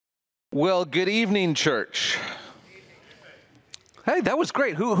Well, good evening, church. Hey, that was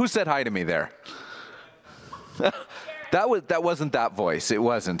great. Who said hi to me there? That wasn't that voice. It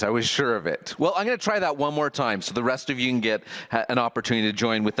wasn't. I was sure of it. Well, I'm going to try that one more time so the rest of you can get an opportunity to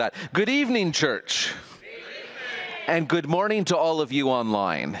join with that. Good evening, church. And good morning to all of you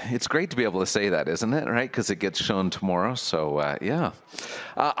online. It's great to be able to say that, isn't it? Right? Because it gets shown tomorrow. So, yeah.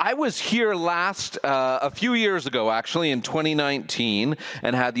 I was here a few years ago, actually, in 2019,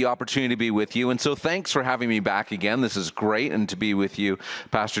 and had the opportunity to be with you. And so thanks for having me back again. This is great, and to be with you,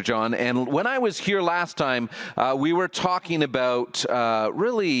 Pastor John. And when I was here last time, we were talking about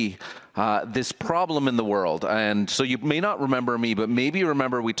this problem in the world. And so you may not remember me, but maybe you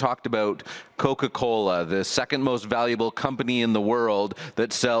remember we talked about Coca-Cola, the second most valuable company in the world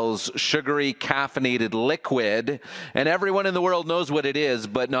that sells sugary, caffeinated liquid. And everyone in the world knows what it is,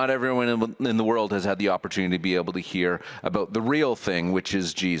 but not everyone in the world has had the opportunity to be able to hear about the real thing, which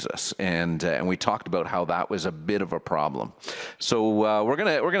is Jesus. And we talked about how that was a bit of a problem. So we're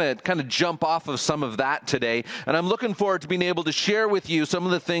gonna kind of jump off of some of that today. And I'm looking forward to being able to share with you some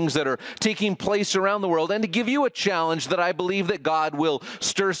of the things that are taking place around the world, and to give you a challenge that I believe that God will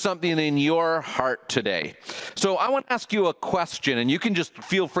stir something in your heart today. So I want to ask you a question, and you can just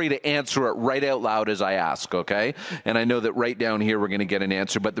feel free to answer it right out loud as I ask, okay? And I know that right down here we're going to get an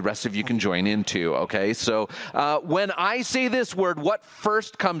answer, but the rest of you can join in too, okay? So when I say this word, what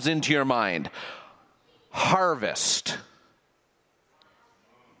first comes into your mind? Harvest.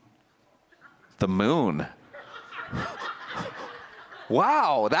 The moon.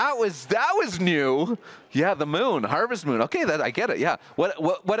 Wow, that was new. Yeah, the moon, harvest moon. Okay, I get it. Yeah.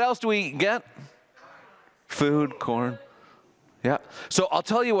 What else do we get? Food, corn. Yeah. So I'll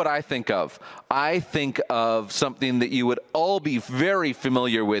tell you what I think of. I think of something that you would all be very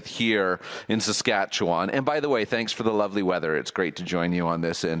familiar with here in Saskatchewan. And by the way, thanks for the lovely weather. It's great to join you on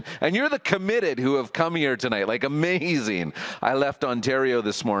this. And you're the committed who have come here tonight. Like, amazing. I left Ontario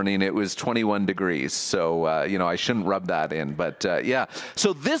this morning. It was 21 degrees. So, I shouldn't rub that in. But, yeah.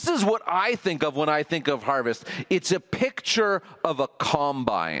 So this is what I think of when I think of harvest. It's a picture of a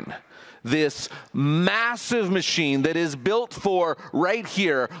combine. This massive machine that is built for right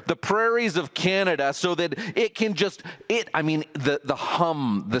here, the prairies of Canada, so that it can the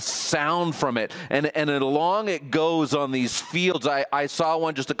hum, the sound from it, and along it goes on these fields. I saw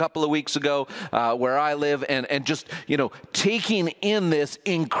one just a couple of weeks ago where I live, and just, taking in this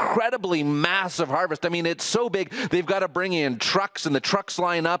incredibly massive harvest. I mean, it's so big, they've got to bring in trucks, and the trucks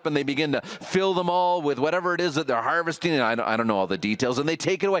line up, and they begin to fill them all with whatever it is that they're harvesting, and I don't know all the details, and they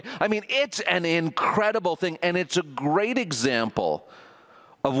take it away. I mean, it's an incredible thing, and it's a great example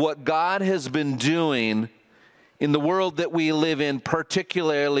of what God has been doing in the world that we live in,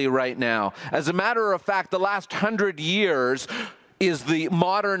 particularly right now. As a matter of fact, the last 100 years is the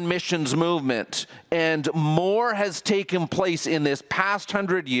modern missions movement, and more has taken place in this past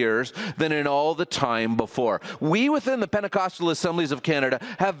 100 years than in all the time before. We within the Pentecostal Assemblies of Canada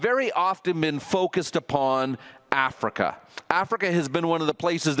have very often been focused upon Africa. Africa has been one of the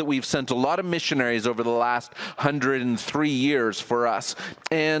places that we've sent a lot of missionaries over the last 103 years for us.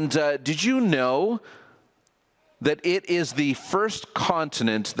 And did you know that it is the first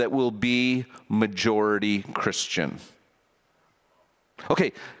continent that will be majority Christian?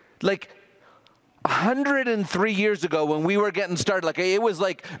 Okay, 103 years ago when we were getting started, it was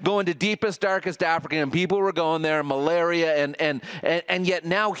like going to deepest, darkest Africa, and people were going there, malaria, and yet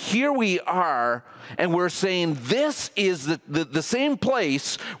now here we are, and we're saying this is the same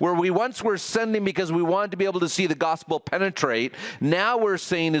place where we once were sending because we wanted to be able to see the gospel penetrate. Now we're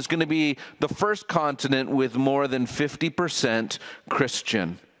saying is going to be the first continent with more than 50%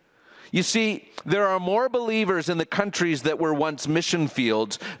 Christian. You see, there are more believers in the countries that were once mission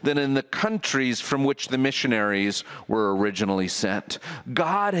fields than in the countries from which the missionaries were originally sent.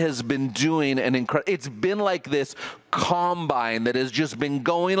 God has been doing it's been like this combine that has just been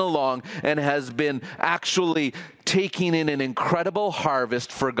going along and has been actually taking in an incredible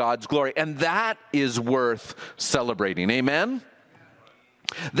harvest for God's glory. And that is worth celebrating. Amen?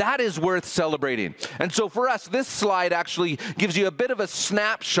 That is worth celebrating. And so for us, this slide actually gives you a bit of a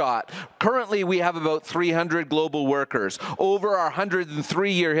snapshot. Currently, we have about 300 global workers. Over our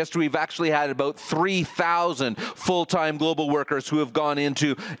 103-year history, we've actually had about 3,000 full-time global workers who have gone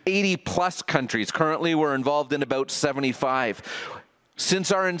into 80-plus countries. Currently, we're involved in about 75.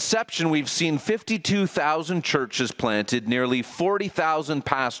 Since our inception, we've seen 52,000 churches planted, nearly 40,000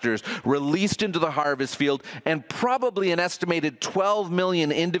 pastors released into the harvest field, and probably an estimated 12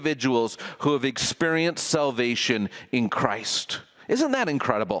 million individuals who have experienced salvation in Christ. Isn't that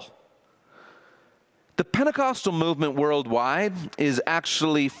incredible? The Pentecostal movement worldwide is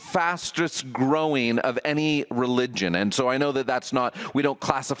actually fastest growing of any religion. And so I know that we don't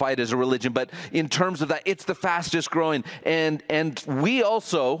classify it as a religion, but in terms of that, it's the fastest growing. And we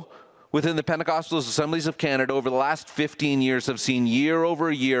also, within the Pentecostal Assemblies of Canada, over the last 15 years have seen year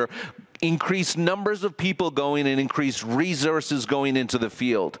over year increased numbers of people going and increased resources going into the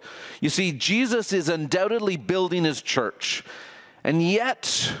field. You see, Jesus is undoubtedly building his church, and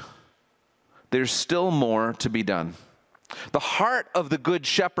yet there's still more to be done. The heart of the Good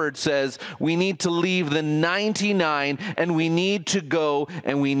Shepherd says we need to leave the 99 and we need to go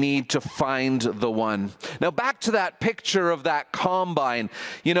and we need to find the one. Now back to that picture of that combine.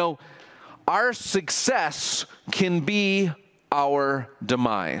 You know, our success can be our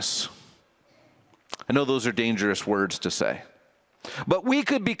demise. I know those are dangerous words to say. But we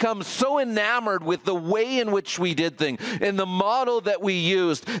could become so enamored with the way in which we did things and the model that we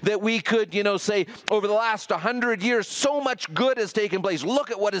used that we could, say, over the last 100 years, so much good has taken place.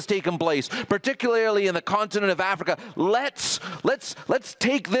 Look at what has taken place, particularly in the continent of Africa. Let's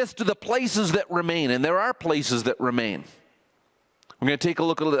take this to the places that remain, and there are places that remain. We're going to take a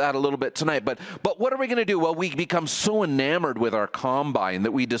look at that a little bit tonight. But what are we going to do? Well, we become so enamored with our combine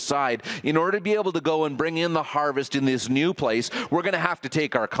that we decide in order to be able to go and bring in the harvest in this new place, we're going to have to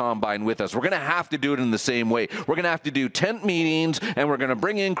take our combine with us. We're going to have to do it in the same way. We're going to have to do tent meetings, and we're going to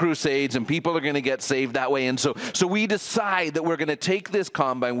bring in crusades, and people are going to get saved that way. And so we decide that we're going to take this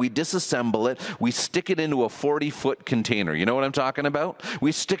combine, we disassemble it, we stick it into a 40-foot container. You know what I'm talking about?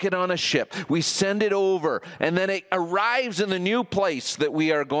 We stick it on a ship. We send it over, and then it arrives in the new place that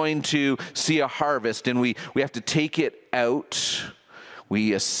we are going to see a harvest, and we have to take it out.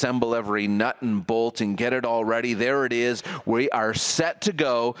 We assemble every nut and bolt and get it all ready. There it is. We are set to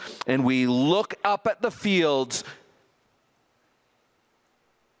go, and we look up at the fields,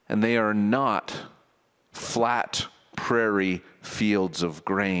 and they are not flat prairie fields of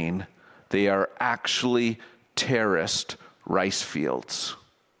grain. They are actually terraced rice fields.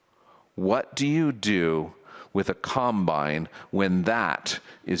 What do you do with a combine when that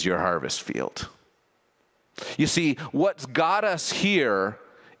is your harvest field? You see, what's got us here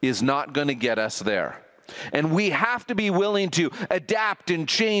is not going to get us there. And we have to be willing to adapt and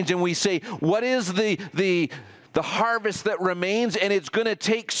change. And we say, what is the harvest that remains? And it's going to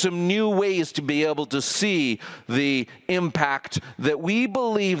take some new ways to be able to see the impact that we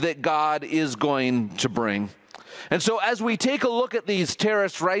believe that God is going to bring. And so as we take a look at these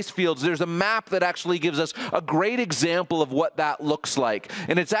terraced rice fields, there's a map that actually gives us a great example of what that looks like.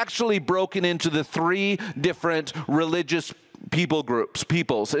 And it's actually broken into the 3 different religious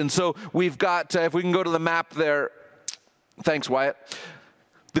peoples. And so we've got, if we can go to the map there. Thanks, Wyatt.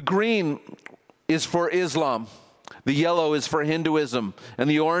 The green is for Islam. The yellow is for Hinduism, and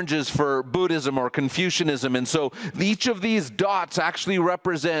the orange is for Buddhism or Confucianism. And so each of these dots actually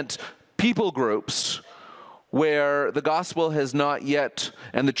represent people groups where the gospel has not yet,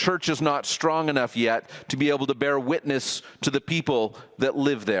 and the church is not strong enough yet to be able to bear witness to the people that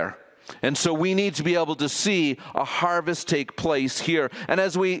live there. And so we need to be able to see a harvest take place here. And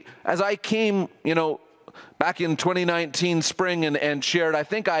as I came, back in 2019 spring and shared, I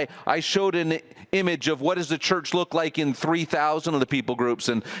think I showed an image of what does the church look like in 3,000 of the people groups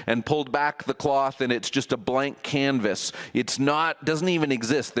and pulled back the cloth, and it's just a blank canvas. Doesn't even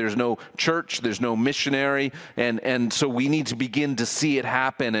exist. There's no church, there's no missionary, and so we need to begin to see it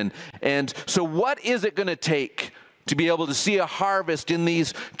happen. And so what is it going to take to be able to see a harvest in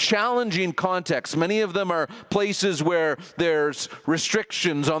these challenging contexts? Many of them are places where there's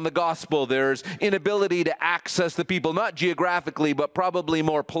restrictions on the gospel. There's inability to access the people, not geographically, but probably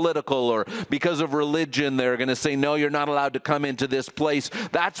more political, or because of religion, they're going to say, no, you're not allowed to come into this place.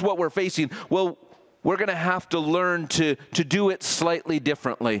 That's what we're facing. Well, we're going to have to learn to do it slightly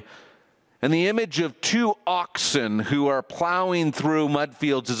differently. And the image of 2 oxen who are plowing through mud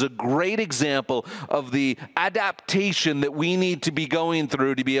fields is a great example of the adaptation that we need to be going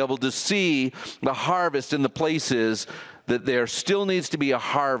through to be able to see the harvest in the places that there still needs to be a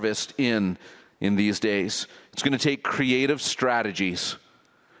harvest in these days. It's going to take creative strategies.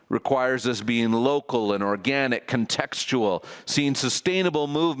 Requires us being local and organic, contextual, seeing sustainable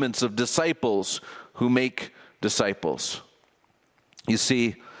movements of disciples who make disciples. You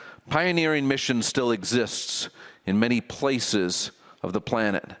see, pioneering mission still exists in many places of the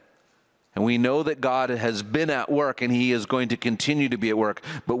planet. And we know that God has been at work and he is going to continue to be at work,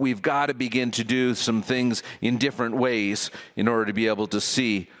 but we've got to begin to do some things in different ways in order to be able to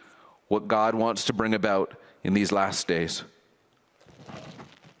see what God wants to bring about in these last days.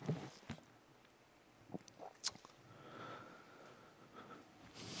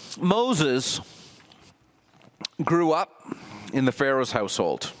 Moses grew up in the Pharaoh's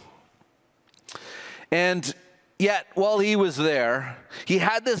household. And yet, while he was there, he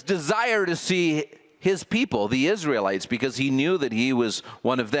had this desire to see his people, the Israelites, because he knew that he was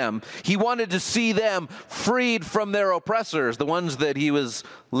one of them. He wanted to see them freed from their oppressors, the ones that he was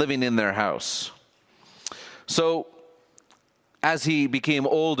living in their house. So, as he became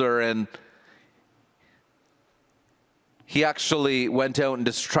older and he actually went out and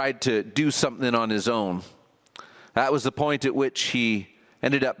just tried to do something on his own, that was the point at which he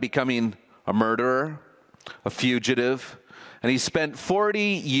ended up becoming a murderer, a fugitive, and he spent 40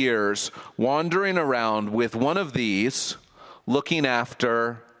 years wandering around with one of these, looking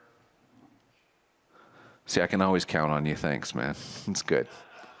after... See, I can always count on you. Thanks, man. It's good.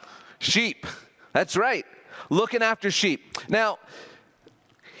 Sheep. That's right. Looking after sheep. Now,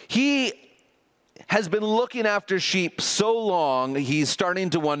 he has been looking after sheep so long, he's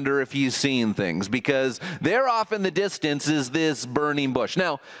starting to wonder if he's seeing things, because there off in the distance is this burning bush.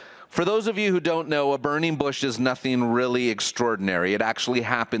 Now, for those of you who don't know, a burning bush is nothing really extraordinary. It actually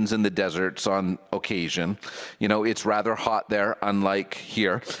happens in the deserts on occasion. You know, it's rather hot there, unlike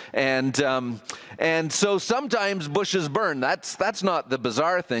here. And so sometimes bushes burn. That's not the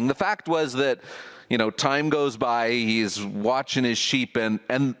bizarre thing. The fact was that, you know, time goes by, he's watching his sheep, and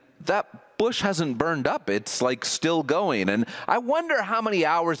that bush hasn't burned up. It's like still going. And I wonder how many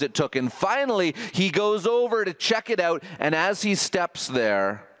hours it took. And finally, he goes over to check it out. And as he steps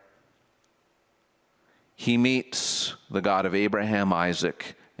there, he meets the God of Abraham,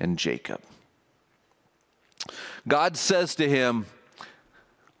 Isaac, and Jacob. God says to him,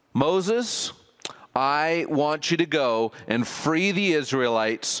 Moses, I want you to go and free the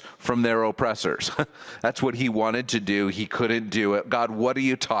Israelites from their oppressors. That's what he wanted to do. He couldn't do it. God, what are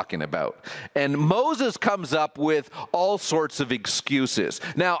you talking about? And Moses comes up with all sorts of excuses.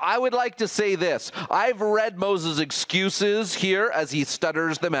 Now, I would like to say this. I've read Moses' excuses here as he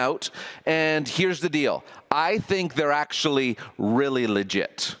stutters them out. And here's the deal. I think they're actually really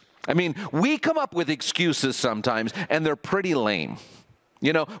legit. I mean, we come up with excuses sometimes, and they're pretty lame.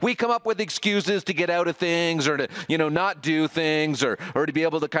 You know, we come up with excuses to get out of things or to, you know, not do things or to be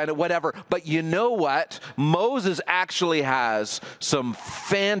able to kind of whatever. But you know what? Moses actually has some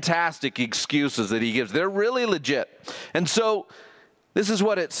fantastic excuses that he gives. They're really legit. And so this is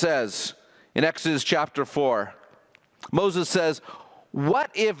what it says in Exodus chapter 4. Moses says, what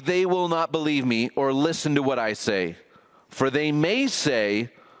if they will not believe me or listen to what I say? For they may say,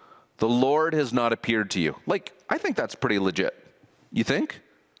 the Lord has not appeared to you. Like, I think that's pretty legit. You think?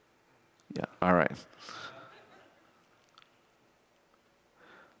 Yeah, all right.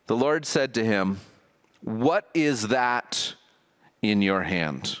 The Lord said to him, what is that in your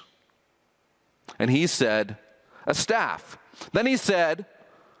hand? And he said, a staff. Then he said,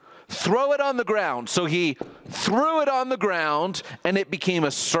 throw it on the ground. So he threw it on the ground, and it became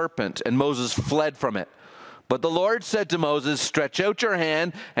a serpent, and Moses fled from it. But the Lord said to Moses, stretch out your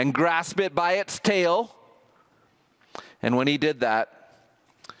hand and grasp it by its tail. And when he did that,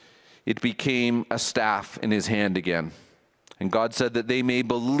 it became a staff in his hand again. And God said that they may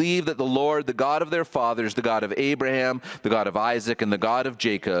believe that the Lord, the God of their fathers, the God of Abraham, the God of Isaac, and the God of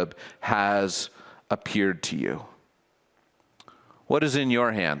Jacob, has appeared to you. What is in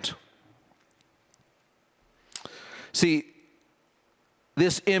your hand? See,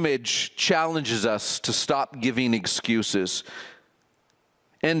 this image challenges us to stop giving excuses.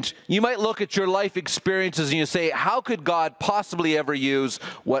 And you might look at your life experiences and you say, how could God possibly ever use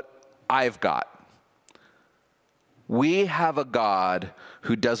what I've got? We have a God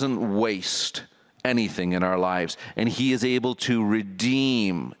who doesn't waste anything in our lives, and he is able to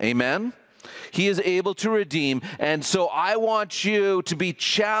redeem. Amen? He is able to redeem. And so I want you to be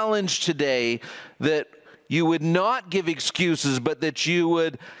challenged today that you would not give excuses, but that you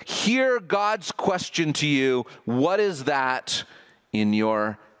would hear God's question to you, what is that in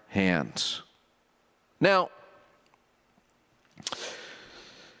your hands? Now,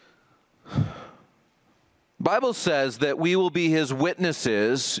 Bible says that we will be his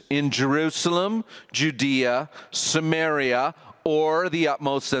witnesses in Jerusalem, Judea, Samaria, or the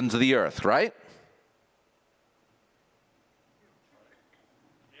utmost ends of the earth, right?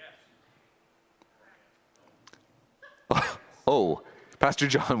 Oh, Pastor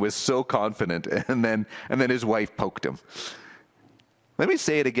John was so confident, and then his wife poked him. Let me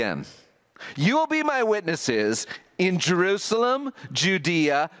say it again. You will be my witnesses in Jerusalem,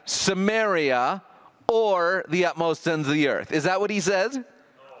 Judea, Samaria, or the utmost ends of the earth. Is that what he says?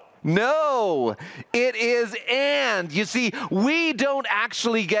 No, it is and. You see, we don't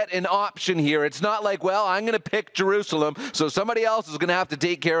actually get an option here. It's not like, well, I'm going to pick Jerusalem, so somebody else is going to have to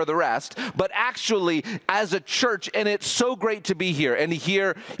take care of the rest. But actually, as a church, and it's so great to be here, and to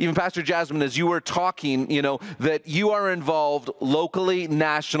hear, even Pastor Jasmine, as you were talking, that you are involved locally,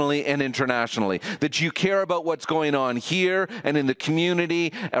 nationally, and internationally, that you care about what's going on here and in the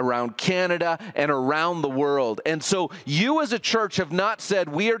community, around Canada, and around the world. And so you as a church have not said,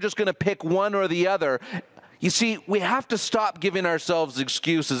 we are just going to pick one or the other. You see, we have to stop giving ourselves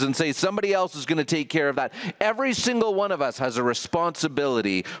excuses and say somebody else is going to take care of that. Every single one of us has a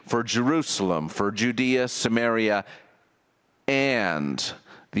responsibility for Jerusalem, for Judea, Samaria, and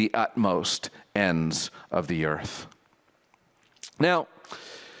the utmost ends of the earth. Now,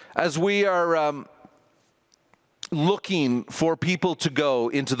 as we are looking for people to go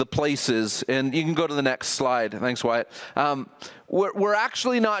into the places, and you can go to the next slide. Thanks, Wyatt. We're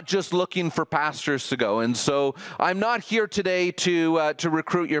actually not just looking for pastors to go, and so I'm not here today to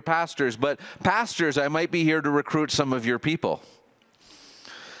recruit your pastors, but pastors, I might be here to recruit some of your people.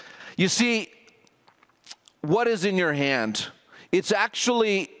 You see, what is in your hand? It's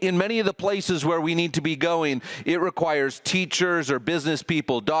actually, in many of the places where we need to be going, it requires teachers or business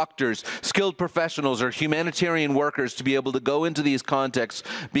people, doctors, skilled professionals, or humanitarian workers to be able to go into these contexts,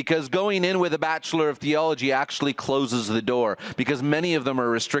 because going in with a Bachelor of Theology actually closes the door, because many of them are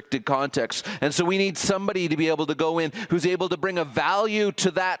restricted contexts. And so we need somebody to be able to go in who's able to bring a value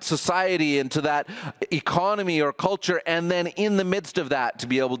to that society and to that economy or culture, and then in the midst of that to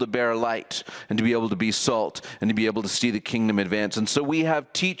be able to bear light and to be able to be salt and to be able to see the kingdom advance. And so we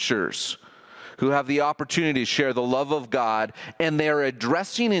have teachers who have the opportunity to share the love of God, and they're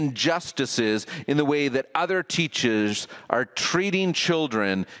addressing injustices in the way that other teachers are treating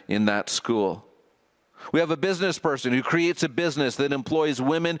children in that school. We have a business person who creates a business that employs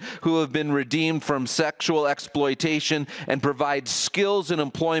women who have been redeemed from sexual exploitation and provides skills and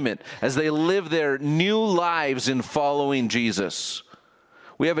employment as they live their new lives in following Jesus.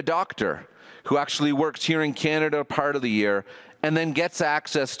 We have a doctor who actually works here in Canada part of the year and then gets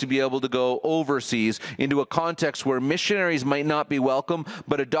access to be able to go overseas into a context where missionaries might not be welcome,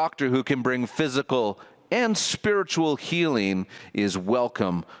 but a doctor who can bring physical and spiritual healing is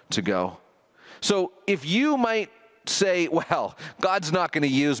welcome to go. So if you might say, well, God's not going to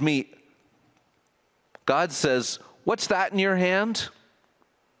use me, God says, what's that in your hand?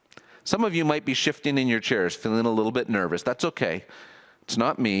 Some of you might be shifting in your chairs, feeling a little bit nervous. That's okay. It's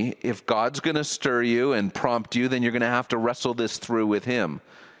not me. If God's going to stir you and prompt you, then you're going to have to wrestle this through with him.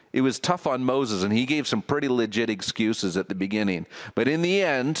 It was tough on Moses, and he gave some pretty legit excuses at the beginning. But in the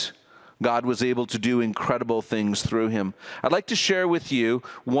end, God was able to do incredible things through him. I'd like to share with you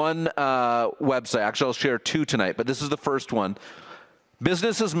one website. Actually, I'll share two tonight, but this is the first one.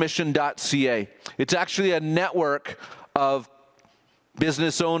 businessesmission.ca. It's actually a network of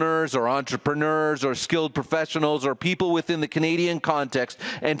business owners or entrepreneurs or skilled professionals or people within the Canadian context,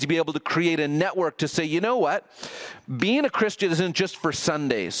 and to be able to create a network to say, you know what, being a Christian isn't just for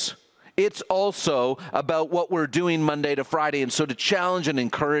Sundays. It's also about what we're doing Monday to Friday, and so to challenge and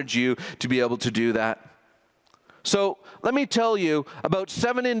encourage you to be able to do that. So let me tell you about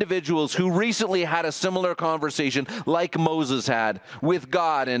 7 individuals who recently had a similar conversation like Moses had with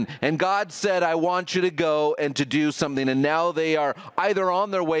God. And God said, I want you to go and to do something. And now they are either on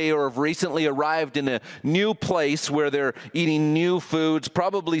their way or have recently arrived in a new place where they're eating new foods,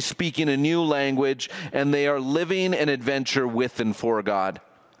 probably speaking a new language, and they are living an adventure with and for God.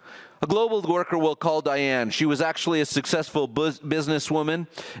 A global worker we'll call Diane. She was actually a successful businesswoman,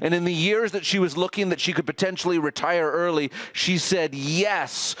 and in the years that she was looking that she could potentially retire early, she said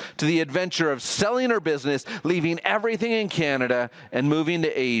yes to the adventure of selling her business, leaving everything in Canada, and moving to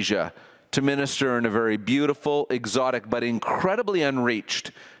Asia to minister in a very beautiful, exotic, but incredibly unreached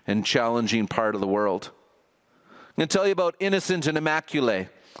and challenging part of the world. I'm going to tell you about Innocent and Immaculée,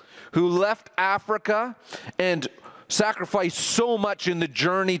 who left Africa and sacrificed so much in the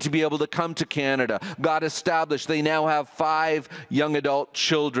journey to be able to come to Canada. God established. They now have 5 young adult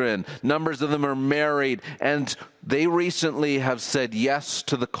children. Numbers of them are married, and they recently have said yes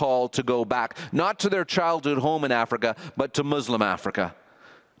to the call to go back, not to their childhood home in Africa, but to Muslim Africa,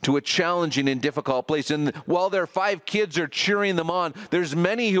 to a challenging and difficult place. And while their 5 kids are cheering them on, there's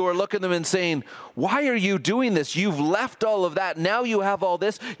many who are looking at them and saying, why are you doing this? You've left all of that. Now you have all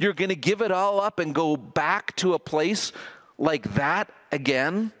this. You're going to give it all up and go back to a place like that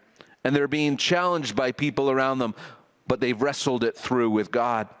again? And they're being challenged by people around them, but they've wrestled it through with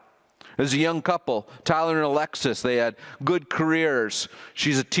God. As a young couple, Tyler and Alexis, they had good careers.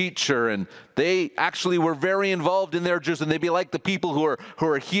 She's a teacher, and they actually were very involved in their church, and they'd be like the people who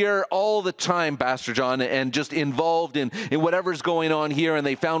are here all the time, Pastor John, and just involved in whatever's going on here, and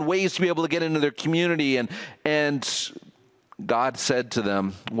they found ways to be able to get into their community, and God said to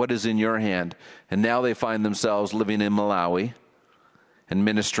them, "What is in your hand?" And now they find themselves living in Malawi and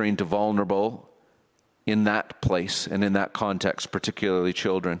ministering to vulnerable in that place and in that context, particularly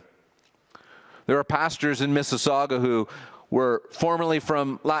children. There are pastors in Mississauga who were formerly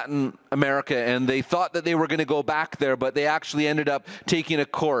from Latin America, and they thought that they were going to go back there, but they actually ended up taking a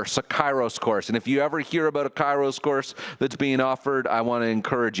course, a Kairos course. And if you ever hear about a Kairos course that's being offered, I want to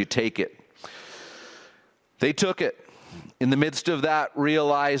encourage you, take it. They took it. In the midst of that,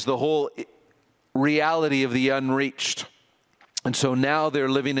 realized the whole reality of the unreached. And so now they're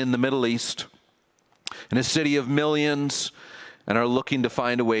living in the Middle East, in a city of millions, and are looking to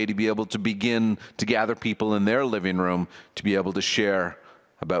find a way to be able to begin to gather people in their living room to be able to share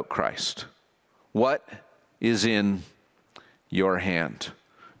about Christ. What is in your hand?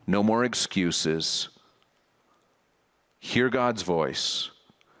 No more excuses. Hear God's voice.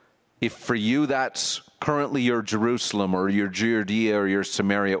 If for you that's currently your Jerusalem or your Judea or your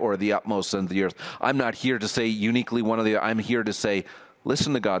Samaria or the utmost end of the earth, I'm not here to say uniquely one of the, I'm here to say,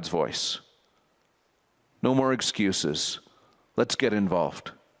 listen to God's voice. No more excuses. Let's get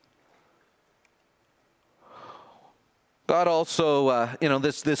involved. God also,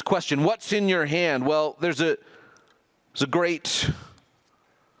 this question, what's in your hand? Well, there's a great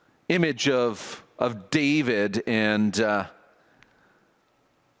image of David, and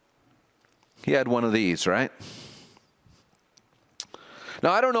he had one of these, right?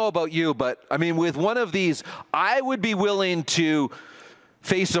 Now, I don't know about you, but I mean, with one of these, I would be willing to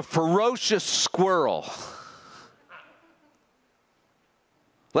face a ferocious squirrel.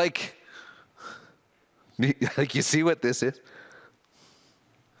 Like you see what this is?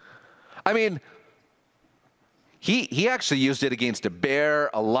 I mean, he actually used it against a bear,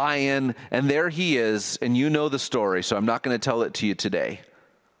 a lion, and there he is, and you know the story, so I'm not going to tell it to you today.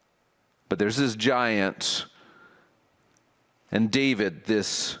 But there's this giant, and David,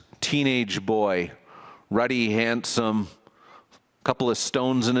 this teenage boy, ruddy, handsome, couple of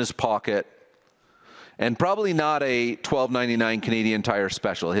stones in his pocket, and probably not a $12.99 Canadian Tire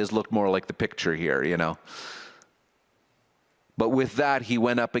special. His looked more like the picture here, you know. But with that, he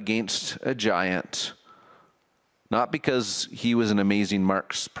went up against a giant. Not because he was an amazing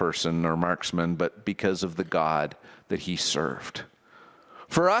marksman, but because of the God that he served.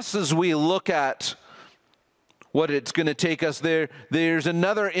 For us, as we look at what it's going to take us there's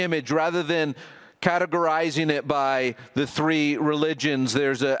another image. Rather than categorizing it by the three religions,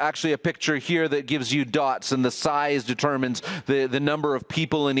 there's actually a picture here that gives you dots, and the size determines the number of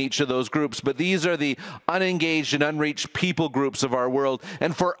people in each of those groups. But these are the unengaged and unreached people groups of our world.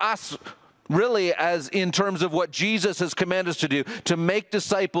 And for us, really, as in terms of what Jesus has commanded us to do, to make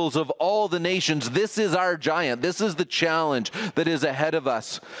disciples of all the nations, this is our giant. This is the challenge that is ahead of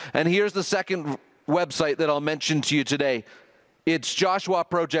us. And here's the second website that I'll mention to you today. It's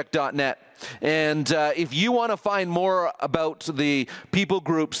joshuaproject.net. And if you want to find more about the people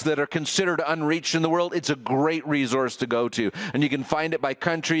groups that are considered unreached in the world, it's a great resource to go to. And you can find it by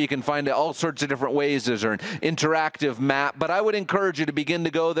country. You can find it all sorts of different ways. There's an interactive map. But I would encourage you to begin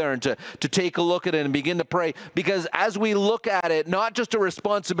to go there and to take a look at it and begin to pray. Because as we look at it, not just a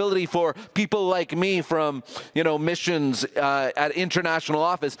responsibility for people like me from, missions at international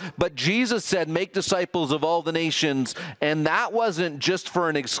office, but Jesus said, make disciples of all the nations. And that wasn't just for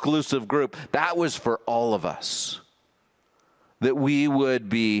an exclusive group. That was for all of us, that we would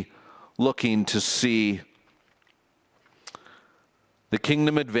be looking to see the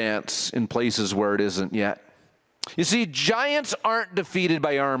kingdom advance in places where it isn't yet. You see, giants aren't defeated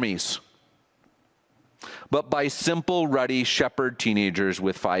by armies, but by simple, ruddy shepherd teenagers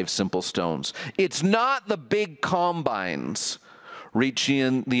with 5 simple stones. It's not the big combines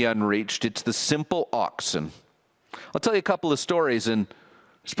reaching the unreached. It's the simple oxen. I'll tell you a couple of stories, and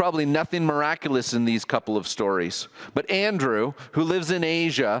there's probably nothing miraculous in these couple of stories. But Andrew, who lives in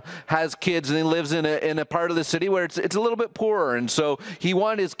Asia, has kids, and he lives in a part of the city where it's a little bit poorer. And so he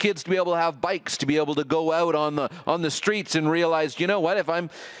wanted his kids to be able to have bikes, to be able to go out on the streets, and realized, you know what, if I'm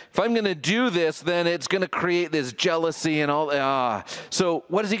going to do this, then it's going to create this jealousy and all. So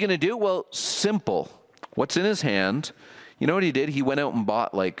what is he going to do? Well, simple. What's in his hand? You know what he did? He went out and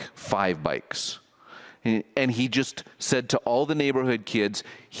bought like 5 bikes. And he just said to all the neighborhood kids,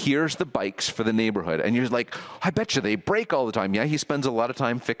 here's the bikes for the neighborhood. And you're like, I bet you they break all the time. Yeah, he spends a lot of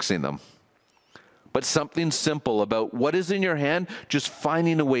time fixing them. but something simple about what is in your hand, just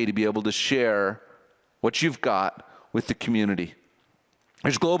finding a way to be able to share what you've got with the community.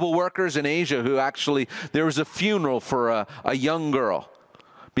 There's global workers in Asia who actually, there was a funeral for a young girl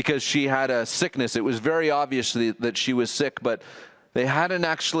because she had a sickness. It was very obvious that she was sick, but they hadn't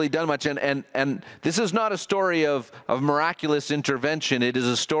actually done much. And this is not a story of miraculous intervention. It is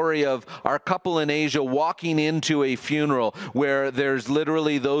a story of our couple in Asia walking into a funeral where there's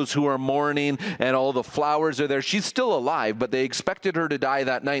literally those who are mourning and all the flowers are there. She's still alive, but they expected her to die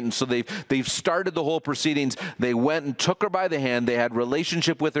that night. And so they've started the whole proceedings. They went and took her by the hand. They had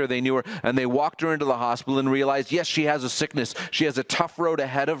relationship with her. They knew her. And they walked her into the hospital and realized, yes, she has a sickness. She has a tough road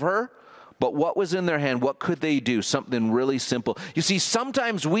ahead of her. But what was in their hand? What could they do? Something really simple. You see,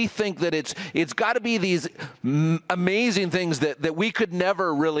 sometimes we think that it's got to be these amazing things that we could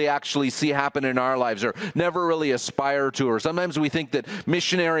never really actually see happen in our lives or never really aspire to. Or sometimes we think that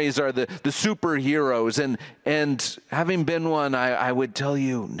missionaries are the superheroes. And having been one, I would tell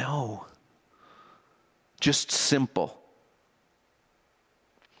you, no. Just simple.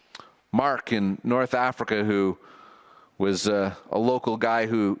 Mark in North Africa, who was a local guy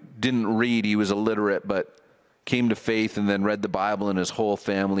who didn't read. He was illiterate, but came to faith and then read the Bible, and his whole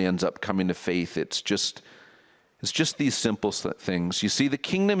family ends up coming to faith. It's just these simple things. You see, the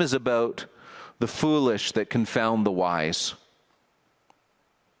kingdom is about the foolish that confound the wise.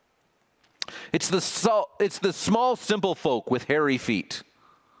 It's the small, simple folk with hairy feet.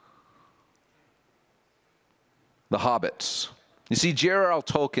 The hobbits. You see, J.R.R.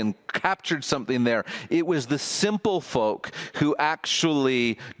 Tolkien captured something there. It was the simple folk who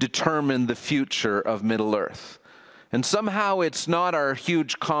actually determined the future of Middle-earth. And somehow it's not our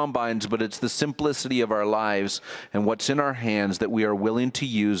huge combines, but it's the simplicity of our lives and what's in our hands that we are willing to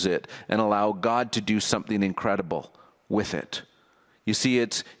use it and allow God to do something incredible with it. You see,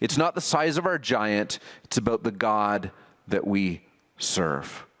 it's not the size of our giant. It's about the God that we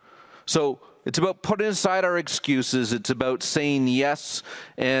serve. So it's about putting aside our excuses. It's about saying yes.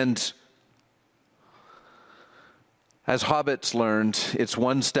 And as hobbits learned, it's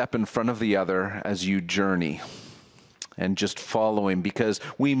one step in front of the other as you journey and just following, because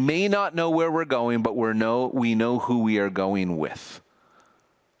we may not know where we're going, but we know who we are going with.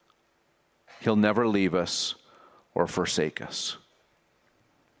 He'll never leave us or forsake us.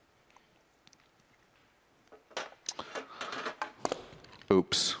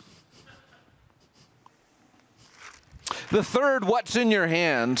 Oops. The third, what's in your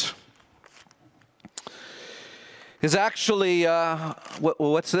hand, is actually,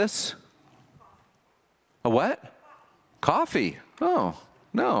 what's this? A what? Coffee. Oh,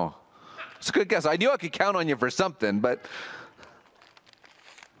 no. It's a good guess. I knew I could count on you for something, but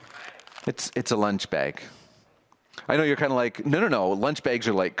it's a lunch bag. I know you're kind of like, no. Lunch bags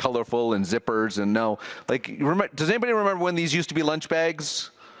are like colorful and zippers and no. Like, does anybody remember when these used to be lunch bags?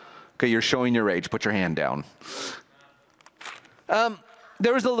 Okay, you're showing your age. Put your hand down.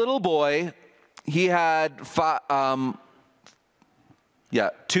 There was a little boy. He had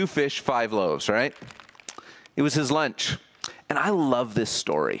 2 fish, 5 loaves, right? It was his lunch. And I love this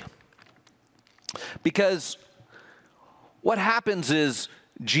story because what happens is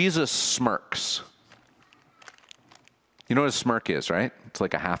Jesus smirks. You know what a smirk is, right? It's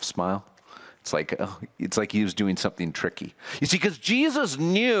like a half smile. It's like he was doing something tricky. You see, because Jesus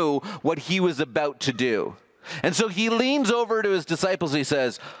knew what he was about to do. And so he leans over to his disciples and he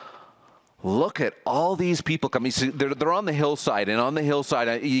says, look at all these people coming. See, they're on the hillside, and on the hillside,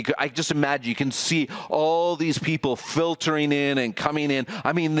 I just imagine you can see all these people filtering in and coming in.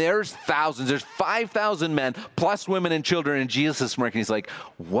 I mean, there's thousands. There's 5,000 men, plus women and children, and Jesus is smirking. He's like,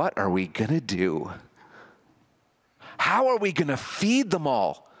 what are we going to do? How are we going to feed them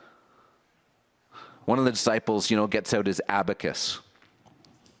all? One of the disciples, gets out his abacus.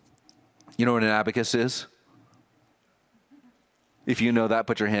 You know what an abacus is? If you know that,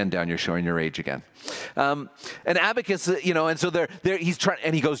 put your hand down. You're showing your age again. An abacus, and so he's trying,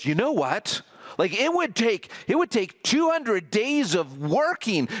 and he goes, you know what? Like it would take 200 days of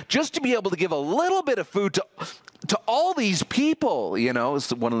working just to be able to give a little bit of food to all these people.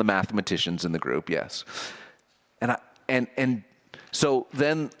 It's one of the mathematicians in the group, yes. And so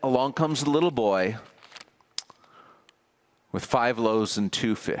then along comes the little boy with 5 loaves and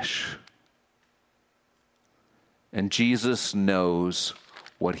 2 fish. And Jesus knows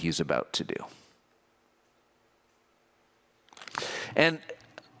what he's about to do. And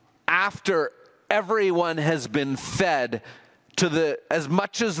after everyone has been fed to as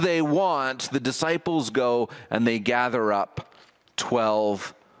much as they want, the disciples go and they gather up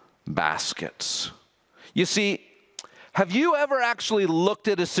 12 baskets. You see, Have you ever actually looked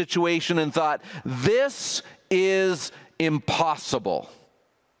at a situation and thought, this is impossible?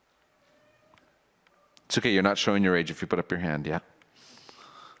 It's okay, you're not showing your age if you put up your hand, yeah?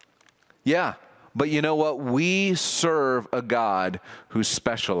 Yeah, but you know what? We serve a God who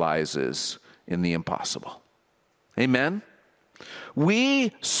specializes in the impossible. Amen?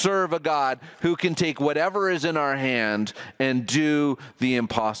 We serve a God who can take whatever is in our hand and do the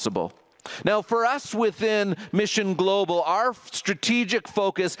impossible. Now, for us within Mission Global, our strategic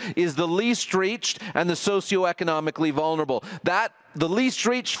focus is the least reached and the socioeconomically vulnerable. The least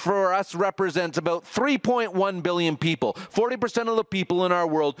reached for us represents about 3.1 billion people, 40% of the people in our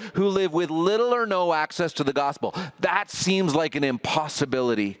world who live with little or no access to the gospel. That seems like an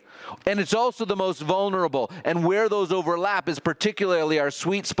impossibility. And it's also the most vulnerable, and where those overlap is particularly our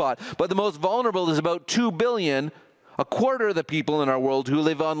sweet spot. But the most vulnerable is about 2 billion, a quarter of the people in our world who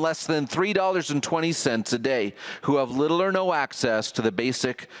live on less than $3.20 a day, who have little or no access to the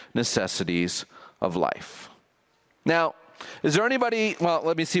basic necessities of life. Now, is there anybody, well,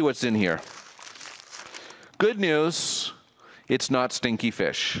 let me see what's in here. Good news, it's not stinky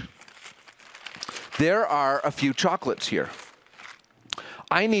fish. There are a few chocolates here.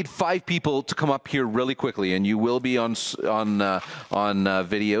 I need 5 people to come up here really quickly, and you will be on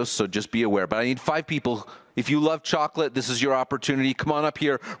video, so just be aware. But I need 5 people. If you love chocolate, this is your opportunity. Come on up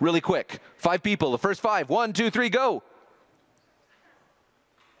here really quick. 5 people. The first 5. 1, 2, 3, go.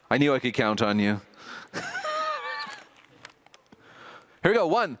 I knew I could count on you. Here we go.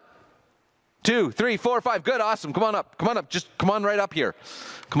 1, 2, 3, 4, 5. Good. Awesome. Come on up. Come on up. Just come on right up here.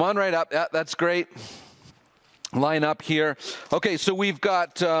 Come on right up. Yeah, that's great. Line up here. Okay, so we've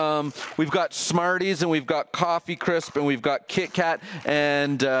got Smarties, and we've got Coffee Crisp, and we've got Kit Kat,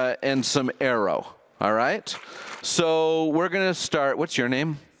 and some Arrow. All right. So we're gonna start. What's your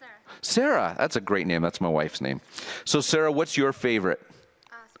name? Sarah. That's a great name. That's my wife's name. So Sarah, what's your favorite?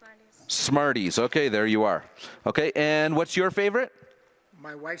 Smarties. Smarties. Okay, there you are. Okay, and what's your favorite?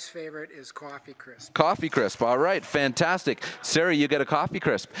 My wife's favorite is Coffee Crisp. Coffee Crisp. All right, fantastic. Sarah, you get a Coffee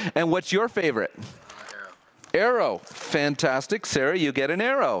Crisp. And what's your favorite? Arrow. Fantastic. Sarah, you get an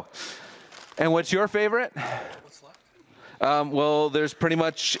Arrow. And what's your favorite? What's left? Well, there's pretty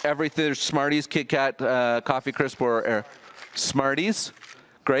much everything. There's Smarties, Kit Kat, Coffee Crisp, or Smarties.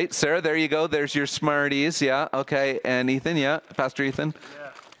 Great. Sarah, there you go. There's your Smarties. Yeah. Okay. And Ethan, yeah. Pastor Ethan?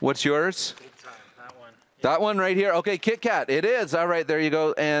 Yeah. What's yours? Big time. That one. Yeah. That one right here. Okay, Kit Kat. It is. All right, there you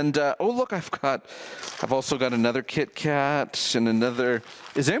go. And, oh, look, I've also got another Kit Kat and another.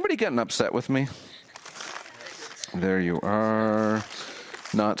 Is anybody getting upset with me? There you are.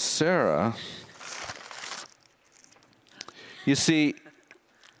 Not Sarah. You see,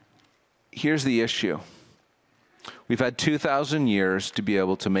 here's the issue. We've had 2,000 years to be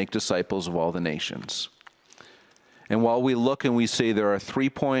able to make disciples of all the nations. And while we look and we say there are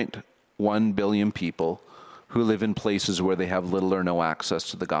 3.1 billion people who live in places where they have little or no access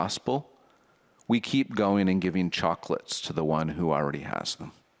to the gospel, we keep going and giving chocolates to the one who already has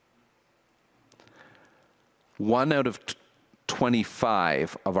them. 1 out of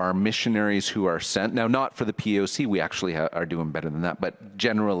 25 of our missionaries who are sent, now not for the PAOC, we actually are doing better than that, but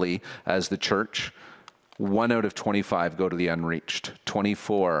generally as the church, 1 out of 25 go to the unreached.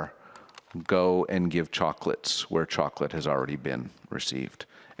 24 go and give chocolates where chocolate has already been received.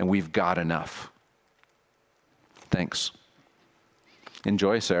 And we've got enough. Thanks.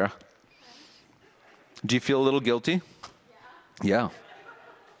 Enjoy, Sarah. Do you feel a little guilty? Yeah.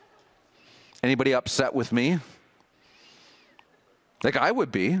 Anybody upset with me? Like I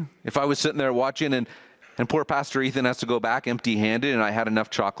would be if I was sitting there watching and poor Pastor Ethan has to go back empty-handed and I had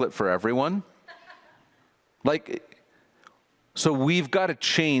enough chocolate for everyone. So we've got to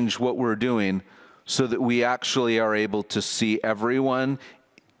change what we're doing so that we actually are able to see everyone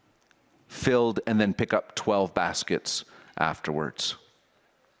filled and then pick up 12 baskets afterwards.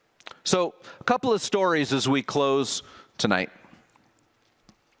 So a couple of stories as we close tonight.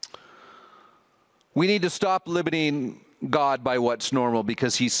 We need to stop limiting God by what's normal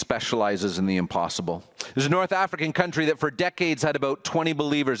because he specializes in the impossible. There's a North African country that for decades had about 20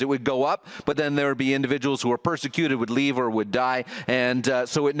 believers. It would go up, but then there would be individuals who were persecuted, would leave, or would die, and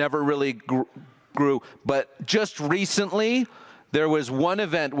so it never really grew. But just recently, there was one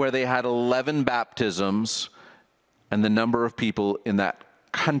event where they had 11 baptisms, and the number of people in that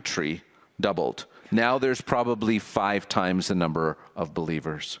country doubled. Now there's probably 5 times the number of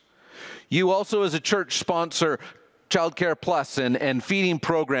believers. You also, as a church, sponsor Childcare Plus and feeding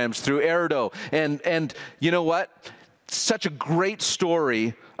programs through Erdo. And you know what? such a great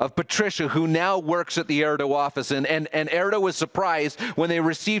story of Patricia, who now works at the Erdo office. And Erdo was surprised when they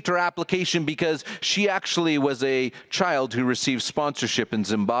received her application, because she actually was a child who received sponsorship in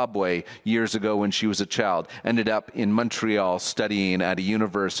Zimbabwe years ago when she was a child, ended up in Montreal studying at a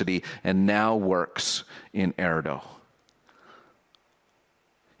university, and now works in Erdo.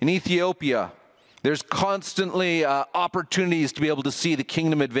 In Ethiopia, there's constantly opportunities to be able to see the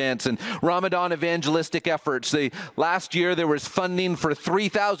kingdom advance, and Ramadan evangelistic efforts. Last year, there was funding for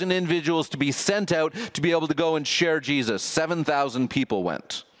 3,000 individuals to be sent out to be able to go and share Jesus. 7,000 people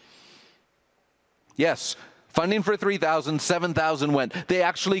went. Yes, funding for 3,000, 7,000 went. They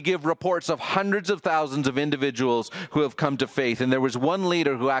actually give reports of hundreds of thousands of individuals who have come to faith. And there was one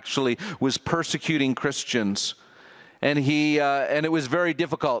leader who actually was persecuting Christians. And it was very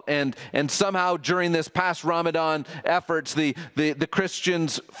difficult. And somehow during this past Ramadan efforts, the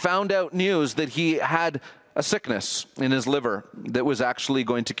Christians found out news that he had a sickness in his liver that was actually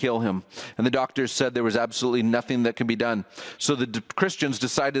going to kill him. And the doctors said there was absolutely nothing that can be done. So the Christians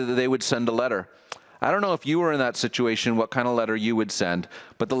decided that they would send a letter. I don't know if you were in that situation, what kind of letter you would send,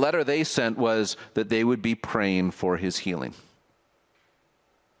 but the letter they sent was that they would be praying for his healing.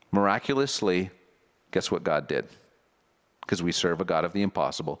 Miraculously, guess what God did? Because we serve a God of the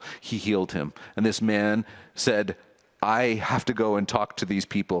impossible. He healed him. And this man said, I have to go and talk to these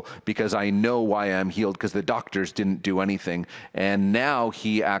people because I know why I'm healed, because the doctors didn't do anything. And now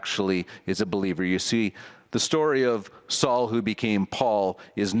he actually is a believer. You see, the story of Saul who became Paul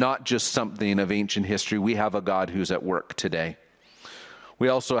is not just something of ancient history. We have a God who's at work today. We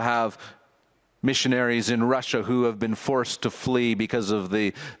also have missionaries in Russia who have been forced to flee because of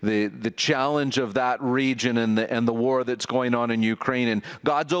the challenge of that region and the war that's going on in Ukraine. And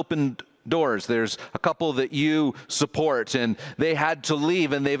God's opened doors. There's a couple that you support, and they had to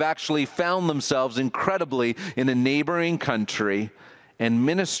leave, and they've actually found themselves incredibly in a neighboring country and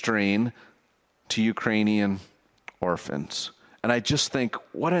ministering to Ukrainian orphans. And I just think,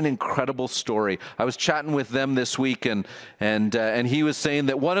 what an incredible story. I was chatting with them this week, and he was saying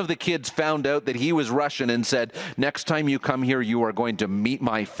that one of the kids found out that he was Russian and said, next time you come here, you are going to meet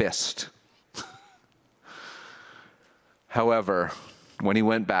my fist. However, when he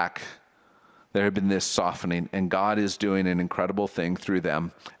went back, there had been this softening, and God is doing an incredible thing through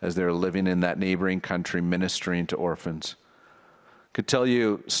them as they're living in that neighboring country, ministering to orphans. Could tell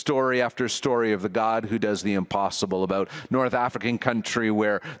you story after story of the God who does the impossible, about North African country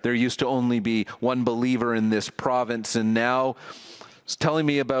where there used to only be one believer in this province, and now it's telling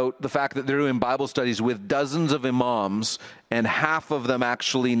me about the fact that they're doing Bible studies with dozens of imams, and half of them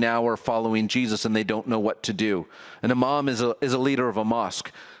actually now are following Jesus, and they don't know what to do. An imam is a leader of a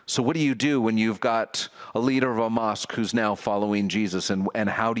mosque. So what do you do when you've got a leader of a mosque who's now following Jesus, and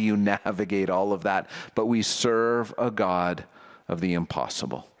how do you navigate all of that? But we serve a God of the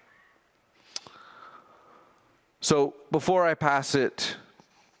impossible. So before I pass it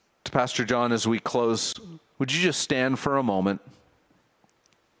to Pastor John as we close, would you just stand for a moment?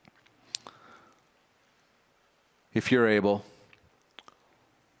 If you're able,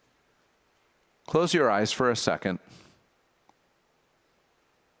 close your eyes for a second.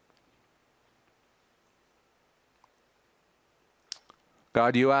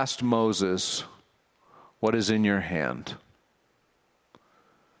 God, you asked Moses, what is in your hand?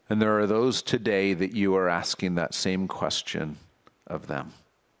 And there are those today that you are asking that same question of them.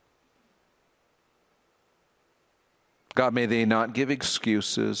 God, may they not give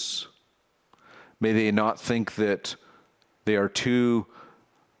excuses. May they not think that they are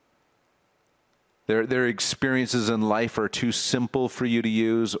their experiences in life are too simple for you to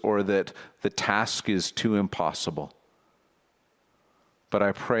use, or that the task is too impossible. But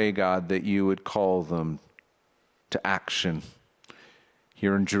I pray, God, that you would call them to action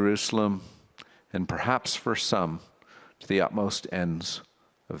here in Jerusalem, and perhaps for some, to the utmost ends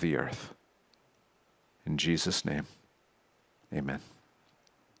of the earth. In Jesus' name, amen.